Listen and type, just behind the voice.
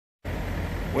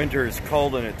Winter is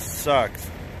cold and it sucks.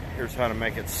 Here's how to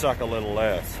make it suck a little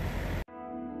less.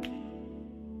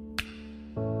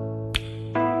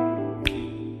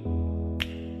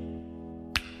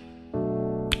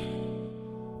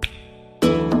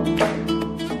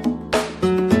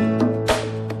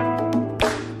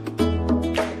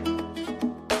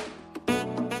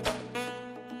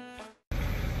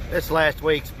 This last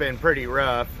week's been pretty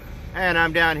rough, and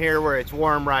I'm down here where it's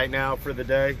warm right now for the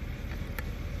day.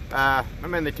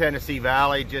 I'm in the Tennessee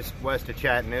Valley, just west of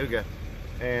Chattanooga,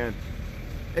 and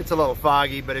it's a little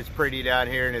foggy, but it's pretty down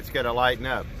here and it's gonna lighten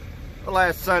up. But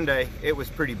last Sunday, it was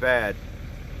pretty bad.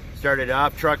 Started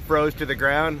off, truck froze to the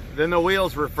ground, then the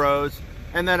wheels were froze,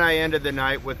 and then I ended the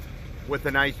night with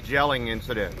a nice gelling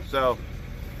incident. So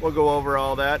we'll go over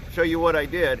all that, show you what I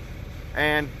did,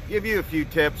 and give you a few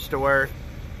tips to where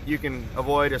you can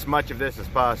avoid as much of this as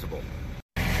possible.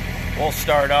 We'll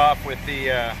start off with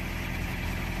the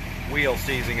wheel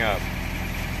seizing up.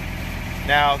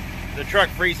 Now, the truck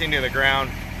freezing to the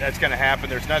ground, that's going to happen.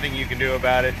 There's nothing you can do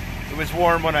about it. It was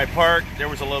warm when I parked. There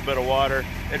was a little bit of water.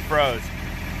 It froze.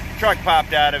 The truck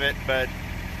popped out of it, but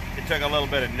it took a little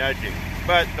bit of nudging.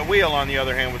 But the wheel, on the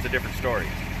other hand, was a different story.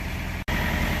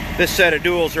 This set of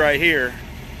duals right here,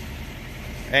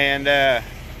 and I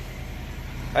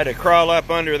had to crawl up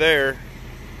under there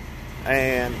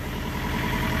and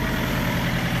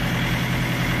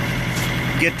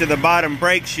get to the bottom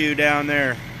brake shoe down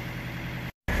there.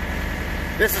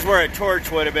 This is where a torch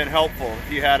would have been helpful.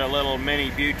 If you had a little mini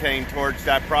butane torch,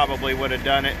 that probably would have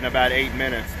done it in about 8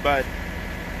 minutes, but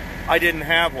I didn't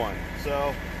have one,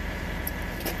 so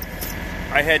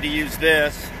I had to use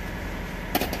this.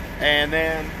 And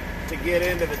then to get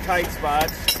into the tight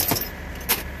spots,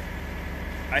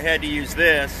 I had to use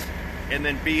this and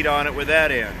then beat on it with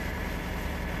that end.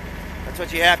 That's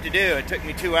what you have to do. It took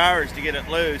me 2 hours to get it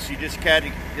loose. You just had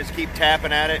to keep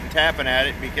tapping at it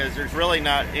because there's really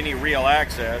not any real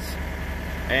access.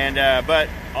 And but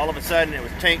all of a sudden it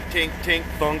was tink, tink, tink,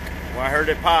 thunk. When I heard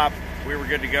it pop, we were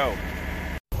good to go.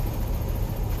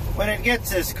 When it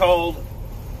gets this cold,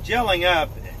 gelling up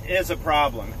is a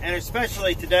problem. And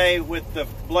especially today with the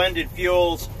blended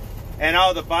fuels and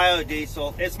all the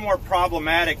biodiesel, it's more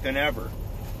problematic than ever.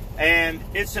 And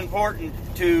it's important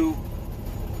to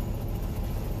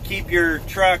keep your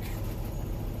truck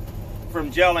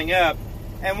from gelling up.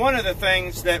 And one of the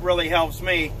things that really helps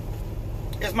me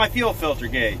is my fuel filter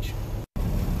gauge.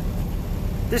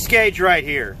 This gauge right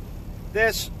here,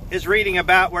 this is reading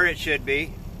about where it should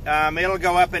be. It'll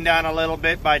go up and down a little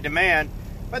bit by demand.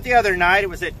 But the other night it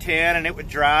was at 10 and it would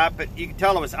drop, but you could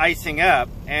tell it was icing up,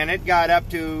 and it got up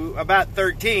to about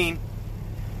 13,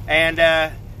 and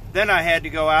then I had to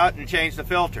go out and change the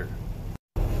filter.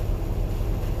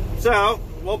 So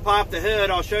we'll pop the hood.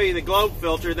 I'll show you the globe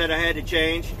filter that I had to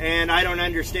change, and I don't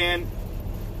understand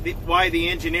why the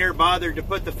engineer bothered to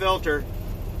put the filter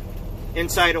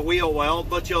inside a wheel well,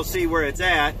 but you'll see where it's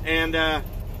at. And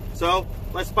so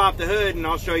let's pop the hood and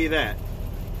I'll show you that.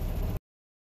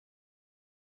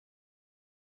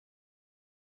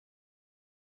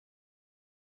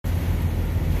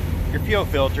 Your fuel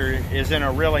filter is in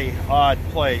a really odd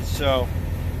place, so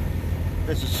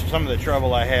this is some of the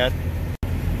trouble I had.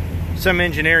 Some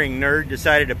engineering nerd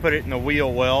decided to put it in the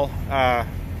wheel well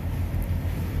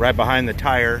right behind the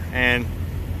tire, and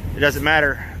it doesn't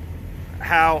matter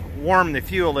how warm the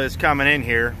fuel is coming in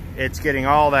here, it's getting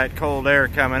all that cold air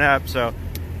coming up. So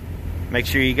make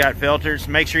sure you got filters,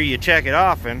 make sure you check it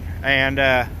often,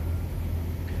 and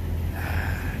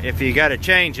if you got to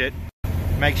change it,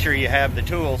 make sure you have the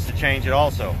tools to change it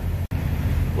also.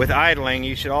 With idling,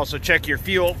 you should also check your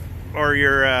fuel or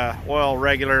your oil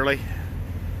regularly.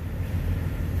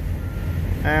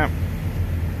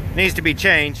 Needs to be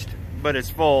changed, but it's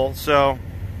full, so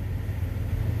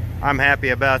I'm happy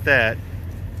about that.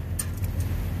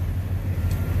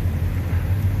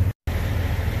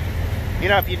 You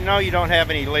know, if you know you don't have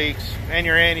any leaks and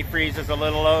your antifreeze is a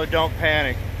little low, don't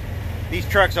panic. These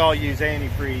trucks all use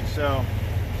antifreeze, so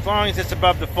as long as it's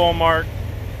above the full mark,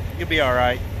 you'll be all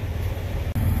right.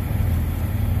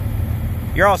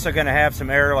 You're also going to have some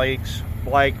air leaks,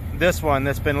 like this one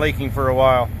that's been leaking for a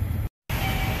while.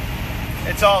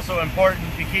 It's also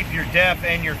important to keep your DEF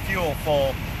and your fuel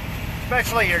full,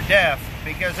 especially your DEF,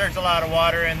 because there's a lot of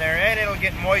water in there and it'll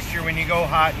get moisture when you go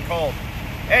hot and cold.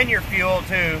 And your fuel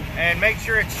too, and make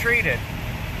sure it's treated.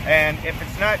 And if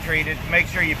it's not treated, make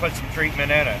sure you put some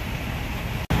treatment in it.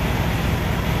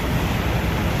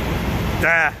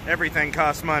 Everything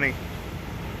costs money.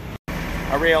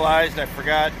 I realized I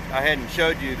forgot I hadn't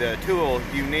showed you the tool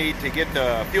you need to get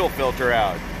the fuel filter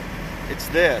out. It's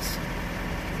this.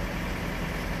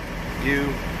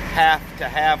 You have to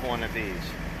have one of these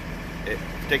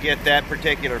to get that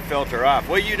particular filter off.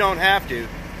 Well, you don't have to,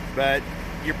 but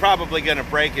you're probably going to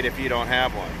break it if you don't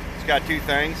have one. It's got two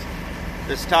things.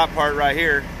 This top part right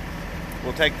here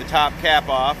will take the top cap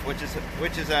off, which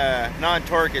is a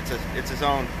non-torque. It's its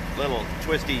own little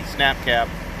twisty snap cap,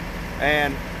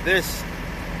 and this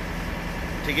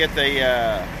to get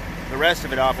the rest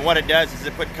of it off. And what it does is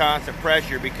it put constant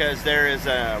pressure because there is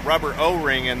a rubber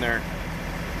O-ring in there,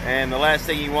 and the last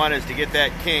thing you want is to get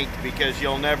that kinked, because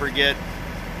you'll never get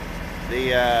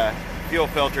the fuel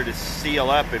filter to seal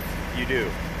up if you do.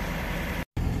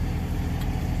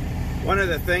 One of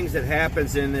the things that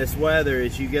happens in this weather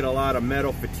is you get a lot of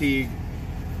metal fatigue,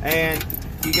 and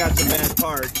you got some bad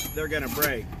parts, they're gonna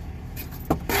break.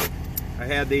 I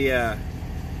had the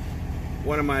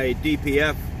one of my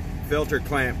DPF filter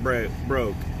clamp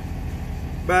broke,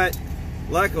 but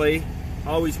luckily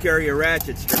always carry a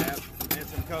ratchet strap and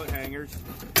some coat hangers.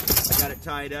 I got it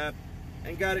tied up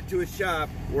and got it to a shop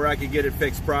where I could get it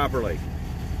fixed properly.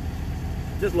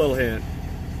 Just a little hint,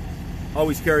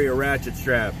 always carry a ratchet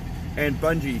strap and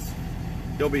bungees.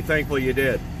 You'll be thankful you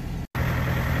did.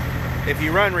 If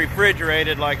you run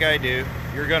refrigerated like I do,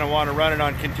 you're going to want to run it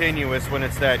on continuous when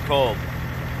it's that cold.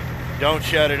 Don't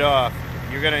shut it off.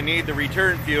 You're going to need the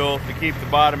return fuel to keep the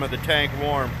bottom of the tank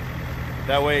warm.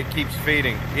 That way it keeps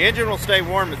feeding. The engine will stay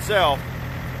warm itself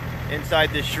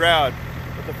inside this shroud,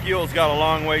 but the fuel's got a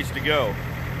long ways to go.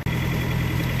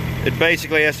 It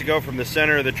basically has to go from the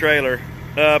center of the trailer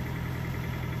up.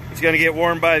 It's going to get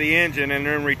warmed by the engine and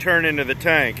then return into the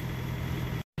tank.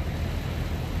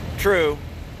 True,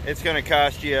 it's going to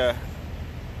cost you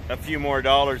a few more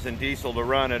dollars in diesel to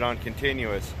run it on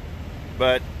continuous,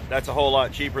 but that's a whole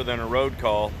lot cheaper than a road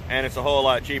call, and it's a whole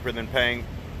lot cheaper than paying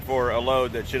for a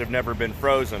load that should have never been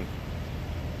frozen.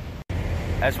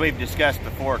 As we've discussed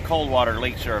before, cold water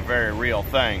leaks are a very real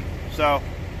thing. So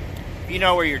you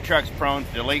know where your truck's prone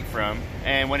to leak from,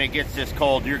 and when it gets this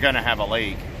cold, you're going to have a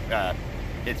leak.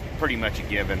 It's pretty much a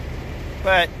given,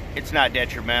 but it's not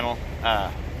detrimental.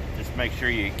 Just make sure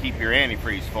you keep your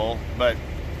antifreeze full. But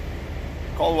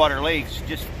cold water leaks,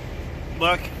 just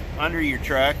look under your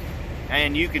truck,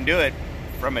 and you can do it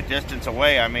from a distance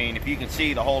away. I mean, if you can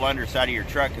see the whole underside of your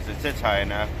truck because it sits high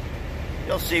enough,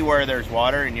 you'll see where there's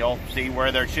water, and you'll see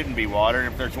where there shouldn't be water. And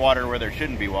if there's water where there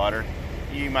shouldn't be water,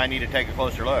 you might need to take a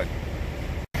closer look.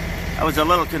 I was a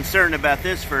little concerned about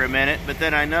this for a minute, but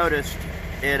then I noticed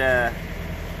it's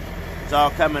all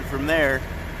coming from there,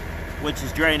 which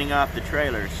is draining off the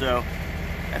trailer, so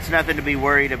that's nothing to be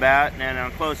worried about. And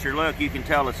on a closer look, you can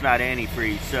tell it's not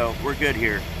antifreeze, so we're good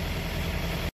here.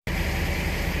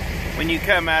 When you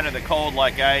come out of the cold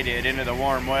like I did into the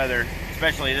warm weather,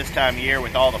 especially this time of year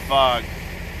with all the fog,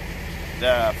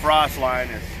 the frost line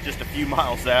is just a few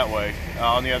miles that way,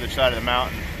 on the other side of the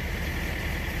mountain.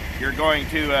 You're going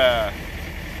to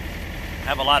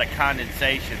have a lot of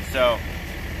condensation, so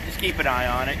just keep an eye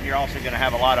on it. You're also going to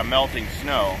have a lot of melting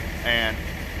snow, and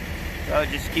so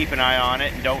just keep an eye on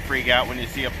it and don't freak out when you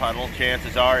see a puddle.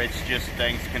 Chances are it's just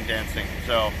things condensing.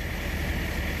 So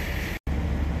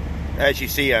as you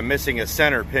see, I'm missing a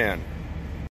center pin.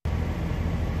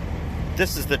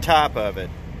 This is the top of it.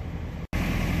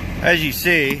 As you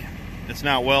see, it's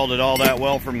not welded all that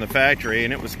well from the factory,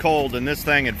 and it was cold and this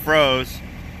thing had froze.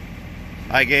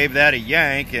 I gave that a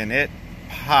yank and it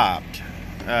popped.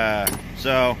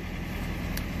 So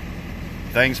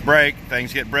things break,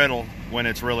 things get brittle when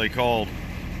it's really cold.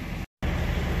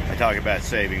 I talk about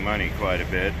saving money quite a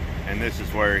bit, and this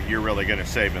is where you're really going to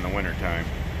save in the wintertime.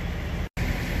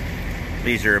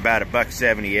 These are about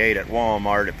 $1.78 at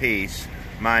Walmart a piece,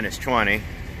 minus 20.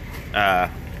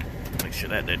 Make sure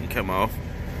that didn't come off.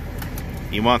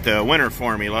 You want the winter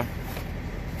formula,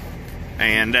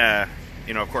 and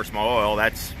you know, of course, my oil,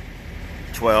 that's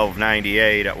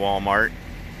 $12.98 at Walmart,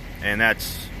 and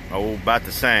that's about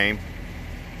the same.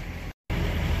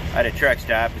 At a truck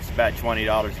stop, it's about $20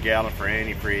 a gallon for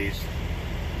antifreeze,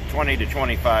 $20 to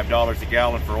 $25 a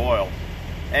gallon for oil,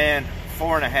 and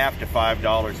 $4.50 to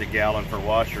 $5 a gallon for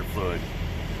washer fluid.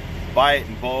 Buy it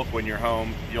in bulk when you're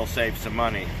home, you'll save some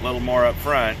money. A little more up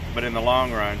front, but in the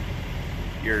long run,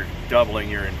 you're doubling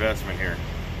your investment here.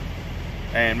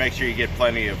 And make sure you get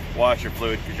plenty of washer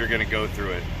fluid because you're going to go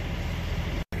through it.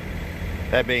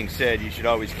 That being said, you should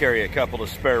always carry a couple of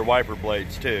spare wiper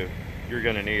blades too. You're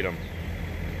going to need them.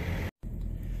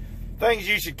 Things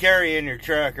you should carry in your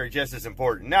truck are just as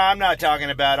important. Now, I'm not talking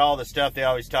about all the stuff they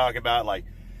always talk about, like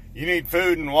you need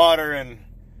food and water and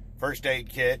first aid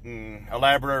kit and a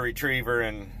Labrador Retriever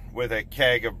and with a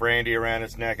keg of brandy around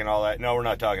its neck and all that. No, we're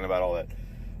not talking about all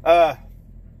that.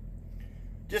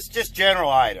 Just general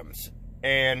items.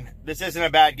 And this isn't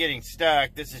about getting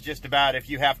stuck. This is just about if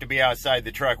you have to be outside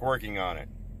the truck working on it.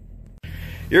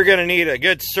 You're going to need a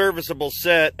good serviceable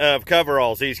set of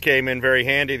coveralls. These came in very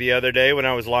handy the other day when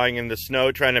I was lying in the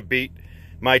snow trying to beat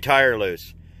my tire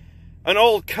loose. An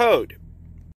old coat.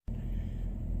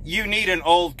 You need an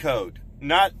old coat.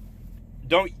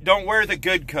 Don't wear the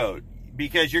good coat,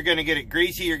 because you're going to get it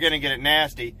greasy, you're going to get it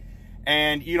nasty,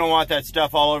 and you don't want that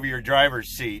stuff all over your driver's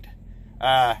seat.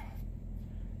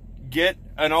 Get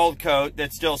an old coat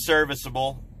that's still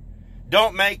serviceable.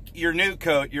 Don't make your new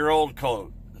coat your old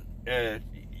coat.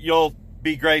 You'll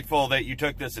be grateful that you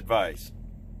took this advice.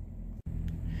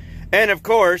 And of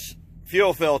course,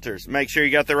 fuel filters. Make sure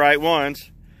you got the right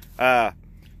ones.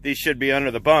 These should be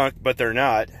under the bunk, but they're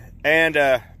not.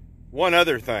 And one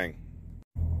other thing.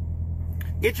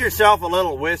 Get yourself a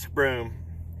little whisk broom.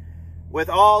 With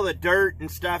all the dirt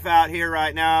and stuff out here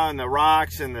right now, and the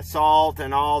rocks and the salt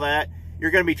and all that,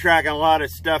 you're going to be tracking a lot of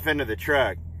stuff into the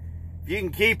truck. If you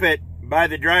can keep it by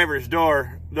the driver's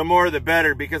door, the more the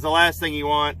better, because the last thing you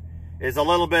want is a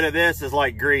little bit of this is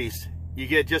like grease. You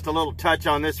get just a little touch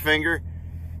on this finger,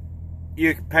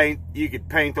 you could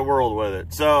paint the world with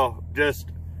it. So just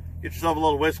get yourself a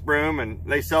little whisk broom, and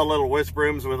they sell little whisk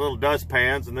brooms with little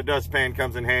dustpans, and the dustpan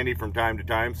comes in handy from time to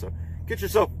time. So get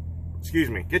yourself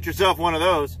one of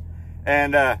those,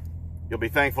 and you'll be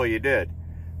thankful you did.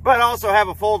 But also have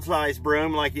a full-size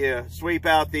broom like you sweep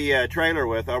out the trailer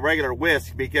with, a regular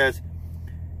whisk, because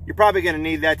you're probably going to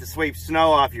need that to sweep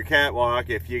snow off your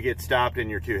catwalk if you get stopped and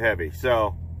you're too heavy.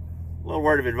 So, a little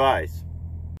word of advice.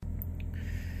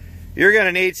 You're going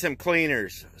to need some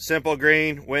cleaners. Simple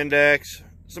Green, Windex,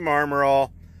 some Armor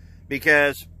All,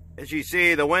 because as you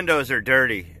see, the windows are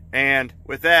dirty. And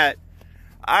with that,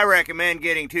 I recommend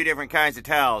getting 2 different kinds of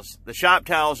towels. The shop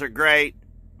towels are great,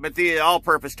 but the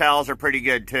all-purpose towels are pretty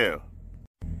good too.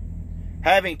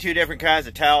 Having 2 different kinds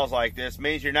of towels like this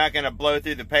means you're not going to blow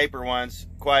through the paper ones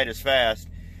quite as fast,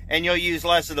 and you'll use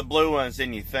less of the blue ones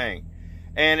than you think.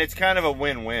 And it's kind of a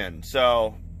win-win,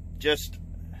 so just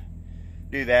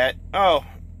do that. Oh,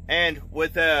 and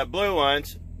with the blue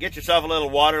ones, get yourself a little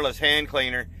waterless hand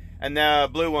cleaner, and the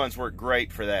blue ones work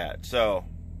great for that. So,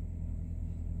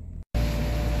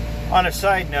 on a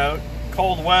side note,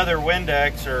 cold weather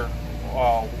Windex or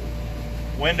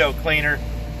window cleaner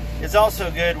is also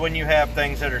good when you have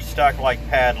things that are stuck, like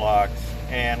padlocks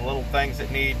and little things that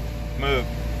need moved.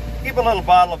 Keep a little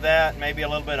bottle of that, maybe a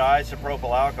little bit of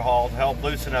isopropyl alcohol to help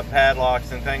loosen up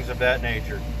padlocks and things of that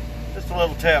nature. Just a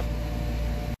little tip.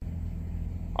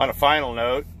 On a final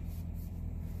note,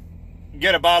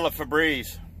 get a bottle of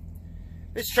Febreze.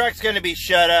 This truck's going to be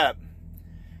shut up.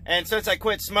 And since I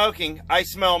quit smoking, I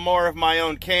smell more of my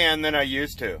own can than I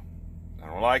used to. I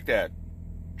don't like that.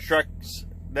 Trucks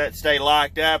that stay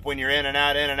locked up when you're in and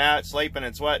out, sleeping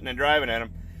and sweating and driving in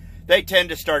them, they tend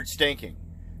to start stinking.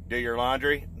 Do your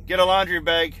laundry. Get a laundry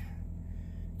bag.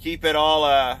 Keep it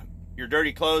all, your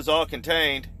dirty clothes all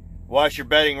contained. Wash your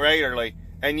bedding regularly.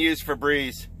 And use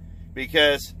Febreze.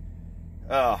 Because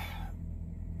a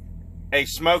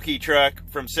smoky truck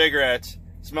from cigarettes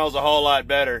smells a whole lot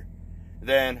better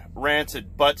than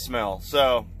rancid butt smell.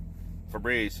 So,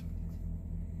 Febreze.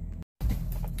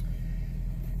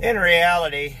 In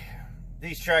reality,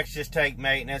 these trucks just take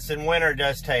maintenance, and winter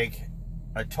does take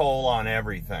a toll on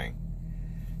everything.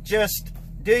 Just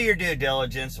do your due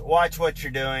diligence, watch what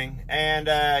you're doing, and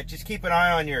just keep an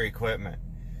eye on your equipment.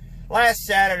 Last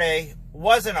Saturday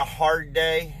wasn't a hard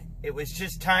day. It was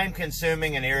just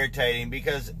time-consuming and irritating,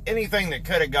 because anything that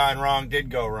could have gone wrong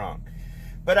did go wrong.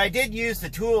 But I did use the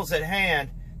tools at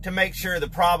hand to make sure the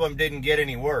problem didn't get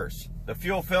any worse. The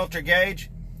fuel filter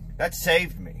gauge, that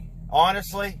saved me.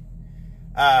 Honestly,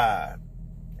 had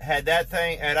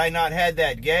I not had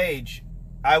that gauge,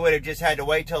 I would have just had to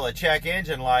wait till the check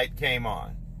engine light came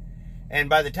on. And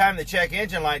by the time the check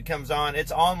engine light comes on,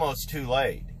 it's almost too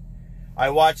late. I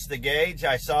watched the gauge,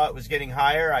 I saw it was getting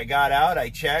higher, I got out, I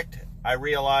checked, I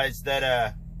realized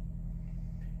that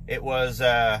it was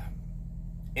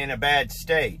in a bad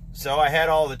state. So I had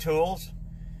all the tools,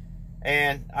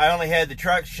 and I only had the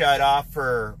truck shut off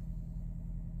for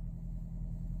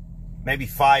maybe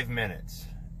 5 minutes.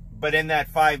 But in that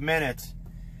 5 minutes,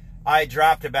 I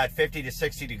dropped about 50 to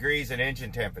 60 degrees in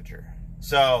engine temperature.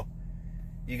 So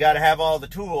you got to have all the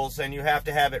tools, and you have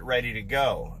to have it ready to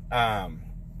go.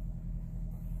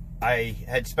 I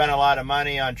had spent a lot of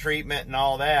money on treatment and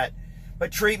all that,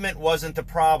 but treatment wasn't the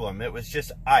problem. It was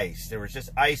just ice. There was just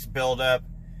ice buildup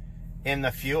in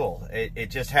the fuel.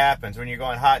 It just happens when you're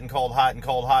going hot and cold, hot and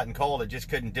cold, hot and cold. It just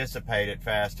couldn't dissipate it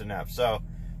fast enough. So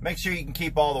make sure you can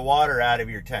keep all the water out of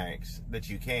your tanks that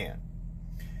you can.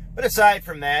 But aside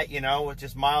from that, you know, with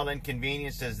just mild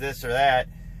inconveniences, this or that,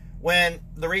 when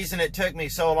the reason it took me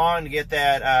so long to get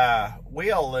that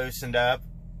wheel loosened up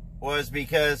was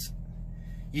because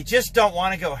you just don't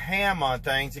want to go ham on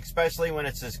things, especially when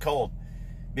it's this cold.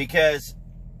 Because,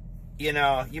 you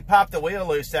know, you pop the wheel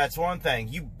loose, that's one thing.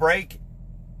 You break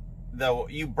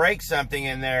something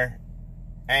in there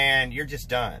and you're just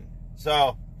done.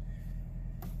 So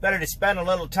better to spend a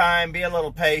little time, be a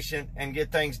little patient, and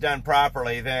get things done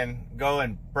properly than go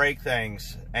and break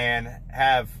things and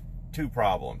have two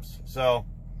problems. So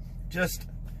just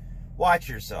watch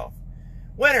yourself.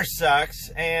 Winter sucks,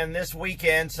 and this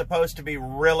weekend's supposed to be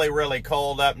really, really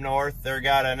cold up north. They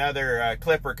got another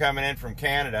clipper coming in from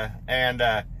Canada,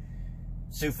 and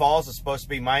Sioux Falls is supposed to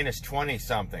be minus 20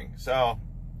 something. So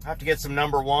I have to get some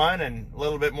number one and a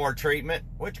little bit more treatment,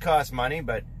 which costs money,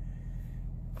 but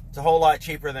it's a whole lot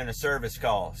cheaper than a service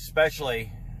call,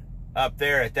 especially up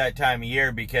there at that time of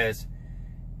year, because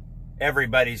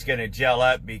everybody's going to gel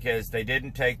up because they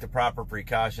didn't take the proper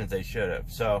precautions they should have.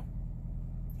 So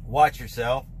watch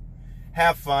yourself,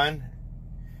 have fun,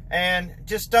 and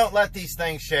just don't let these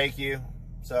things shake you.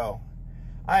 So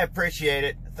I appreciate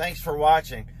it. Thanks for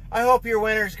watching. I hope your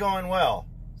winter's going well.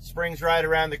 Spring's right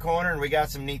around the corner and we got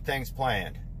some neat things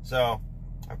planned. So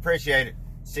I appreciate it.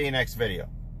 See you next video.